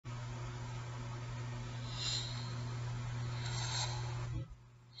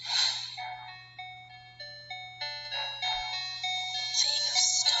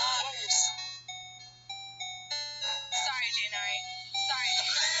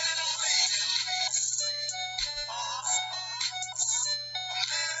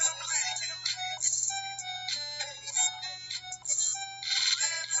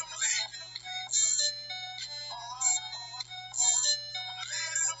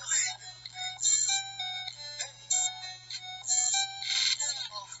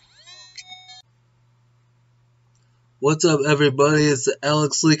What's up, everybody? It's the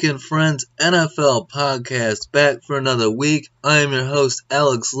Alex Leak and Friends NFL podcast, back for another week. I am your host,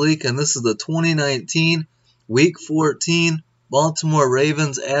 Alex Leak, and this is the 2019 Week 14 Baltimore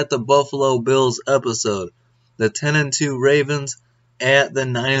Ravens at the Buffalo Bills episode. The 10-2 Ravens at the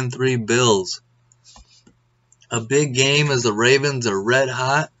 9-3 Bills. A big game as the Ravens are red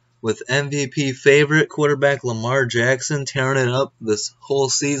hot, with MVP favorite quarterback Lamar Jackson tearing it up this whole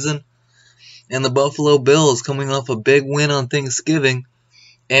season. And the Buffalo Bills coming off a big win on Thanksgiving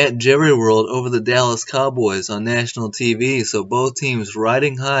at Jerry World over the Dallas Cowboys on national TV. So both teams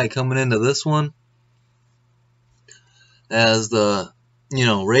riding high coming into this one. As the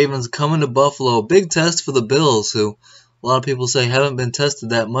Ravens coming to Buffalo, big test for the Bills, who a lot of people say haven't been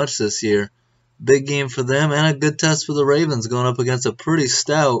tested that much this year. Big game for them and a good test for the Ravens going up against a pretty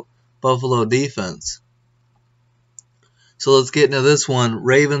stout Buffalo defense. So let's get into this one.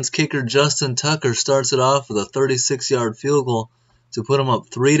 Ravens kicker Justin Tucker starts it off with a 36-yard field goal to put them up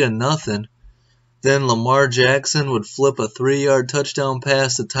 3-0. Then Lamar Jackson would flip a 3-yard touchdown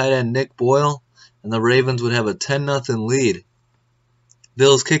pass to tight end Nick Boyle, and the Ravens would have a 10-0 lead.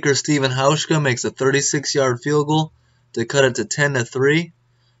 Bills kicker Stephen Hauschka makes a 36-yard field goal to cut it to 10-3.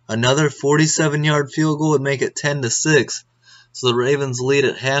 Another 47-yard field goal would make it 10-6. So the Ravens lead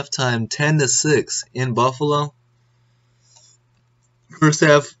at halftime 10-6 in Buffalo. First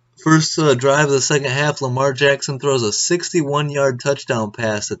drive of the second half, Lamar Jackson throws a 61-yard touchdown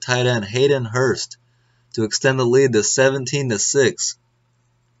pass to tight end Hayden Hurst to extend the lead to 17-6.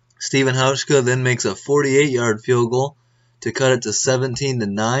 Stephen Hauschka then makes a 48-yard field goal to cut it to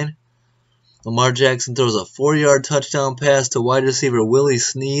 17-9. Lamar Jackson throws a 4-yard touchdown pass to wide receiver Willie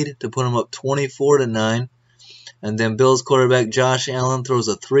Snead to put him up 24-9. And then Bills quarterback Josh Allen throws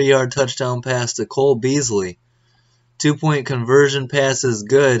a 3-yard touchdown pass to Cole Beasley. 2-point conversion pass is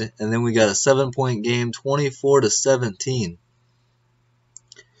good, and then we got a 7-point game, 24-17.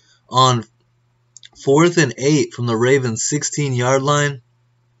 On 4th and 8 from the Ravens' 16-yard line,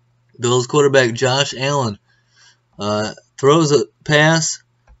 Bills quarterback Josh Allen throws a pass,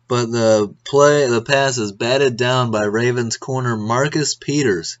 but the pass is batted down by Ravens corner Marcus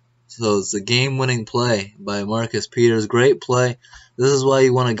Peters. So it's a game-winning play by Marcus Peters. Great play. This is why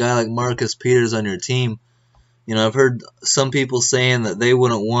you want a guy like Marcus Peters on your team. I've heard some people saying that they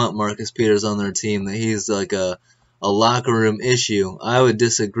wouldn't want Marcus Peters on their team, that he's like a locker room issue. I would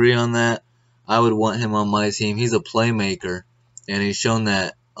disagree on that. I would want him on my team. He's a playmaker, and he's shown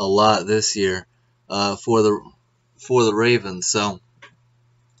that a lot this year for the Ravens. So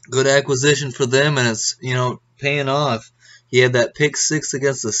good acquisition for them, and it's paying off. He had that pick six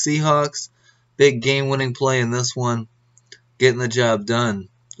against the Seahawks. Big game-winning play in this one, getting the job done.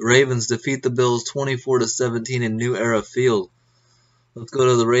 Ravens defeat the Bills 24-17 in New Era Field. Let's go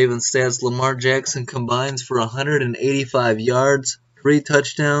to the Ravens stats. Lamar Jackson combines for 185 yards, 3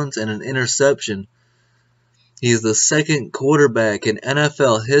 touchdowns, and an interception. He's the second quarterback in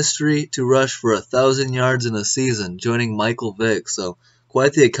NFL history to rush for 1,000 yards in a season, joining Michael Vick. So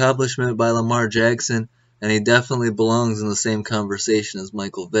quite the accomplishment by Lamar Jackson, and he definitely belongs in the same conversation as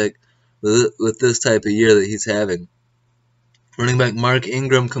Michael Vick with this type of year that he's having. Running back Mark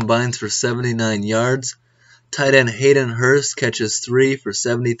Ingram combines for 79 yards. Tight end Hayden Hurst catches 3 for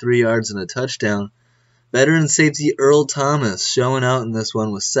 73 yards and a touchdown. Veteran safety Earl Thomas showing out in this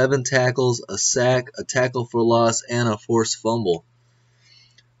one with 7 tackles, a sack, a tackle for loss, and a forced fumble.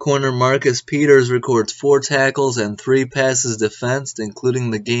 Corner Marcus Peters records 4 tackles and 3 passes defensed,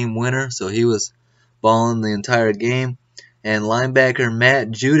 including the game winner, so he was balling the entire game. And linebacker Matt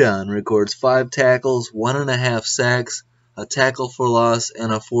Judon records 5 tackles, 1.5 sacks, a tackle for loss,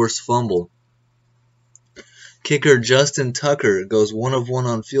 and a forced fumble. Kicker Justin Tucker goes 1 of 1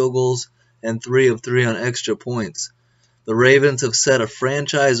 on field goals and 3 of 3 on extra points. The Ravens have set a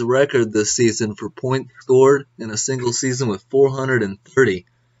franchise record this season for points scored in a single season with 430.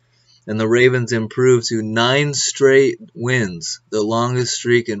 And the Ravens improved to 9 straight wins, the longest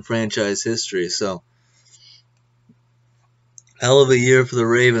streak in franchise history. So, hell of a year for the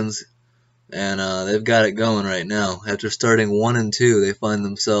Ravens. And they've got it going right now. After starting 1-2, they find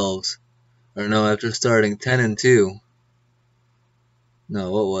themselves, after starting 10-2.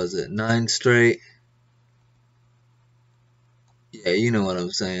 No, what was it? 9 straight. Yeah, you know what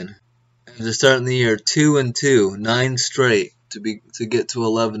I'm saying. After starting the year 2-2, 9 straight to get to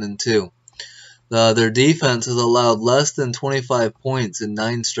 11-2. Their defense has allowed less than 25 points in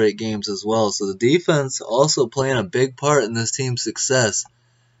 9 straight games as well. So the defense also playing a big part in this team's success.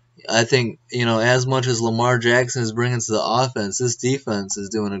 I think, as much as Lamar Jackson is bringing to the offense, this defense is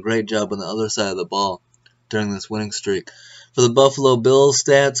doing a great job on the other side of the ball. during this winning streak. For the Buffalo Bills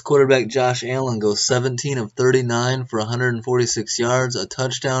stats, quarterback Josh Allen goes 17 of 39 for 146 yards, a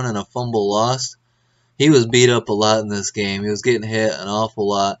touchdown, and a fumble lost. He was beat up a lot in this game. He was getting hit an awful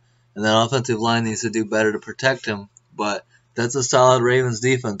lot, and that offensive line needs to do better to protect him, but that's a solid Ravens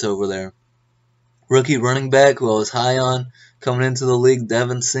defense over there. Rookie running back who I was high on coming into the league,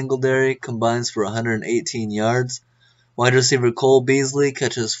 Devin Singletary, combines for 118 yards. Wide receiver Cole Beasley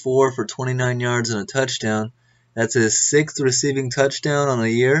catches 4 for 29 yards and a touchdown. That's his 6th receiving touchdown on a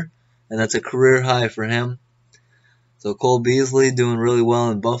year, and that's a career high for him. So Cole Beasley doing really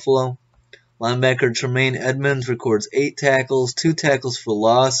well in Buffalo. Linebacker Tremaine Edmonds records 8 tackles, 2 tackles for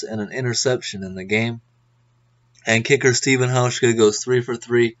loss, and an interception in the game. And kicker Steven Hauschka goes 3 for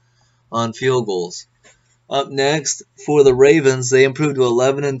 3 on field goals. Up next, for the Ravens, they improved to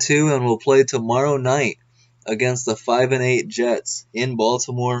 11-2 and will play tomorrow night against the 5-8 Jets in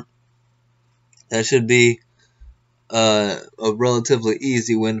Baltimore. That should be a relatively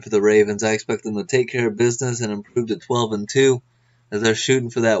easy win for the Ravens. I expect them to take care of business and improve to 12-2 as they're shooting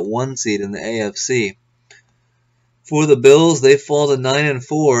for that 1 seed in the AFC. For the Bills, they fall to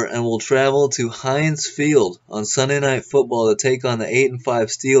 9-4 and will travel to Heinz Field on Sunday Night Football to take on the 8-5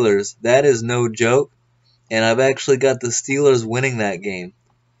 Steelers. That is no joke, and I've actually got the Steelers winning that game.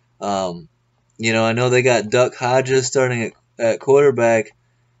 I know they got Duck Hodges starting at quarterback,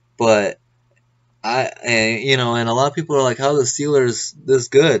 but and a lot of people are like, how are the Steelers this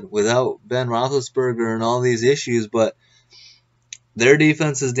good without Ben Roethlisberger and all these issues? But their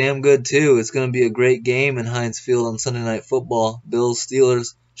defense is damn good too. It's going to be a great game in Heinz Field on Sunday Night Football. Bills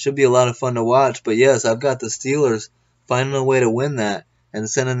Steelers should be a lot of fun to watch. But yes, I've got the Steelers finding a way to win that and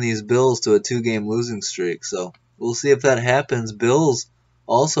sending these Bills to a 2-game losing streak. So we'll see if that happens. Bills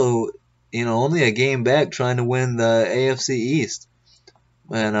also, only a game back trying to win the AFC East.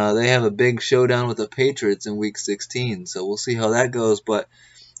 And they have a big showdown with the Patriots in Week 16, so we'll see how that goes. But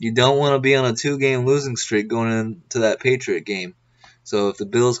you don't want to be on a 2-game losing streak going into that Patriot game. So if the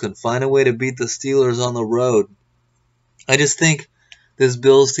Bills can find a way to beat the Steelers on the road, I just think this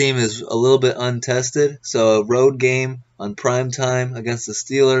Bills team is a little bit untested. So a road game on prime time against the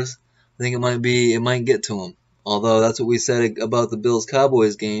Steelers, I think it might get to them. Although that's what we said about the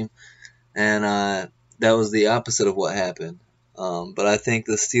Bills-Cowboys game, and that was the opposite of what happened. But I think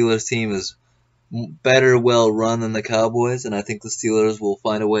the Steelers team is better well run than the Cowboys, and I think the Steelers will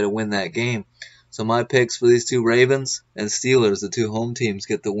find a way to win that game. So my picks for these two, Ravens and Steelers, the two home teams,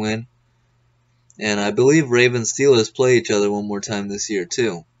 get the win. And I believe Ravens-Steelers play each other one more time this year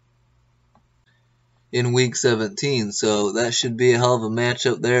too, in Week 17. So that should be a hell of a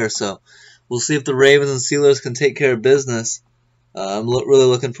matchup there. So we'll see if the Ravens and Steelers can take care of business. I'm really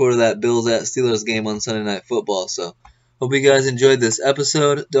looking forward to that Bills at Steelers game on Sunday Night Football. So hope you guys enjoyed this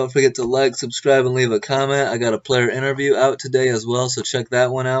episode. Don't forget to like, subscribe, and leave a comment. I got a player interview out today as well, so check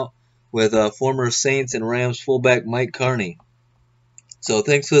that one out with former Saints and Rams fullback Mike Carney. So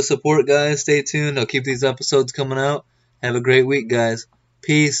thanks for the support, guys. Stay tuned. I'll keep these episodes coming out. Have a great week, guys.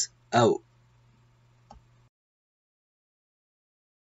 Peace out.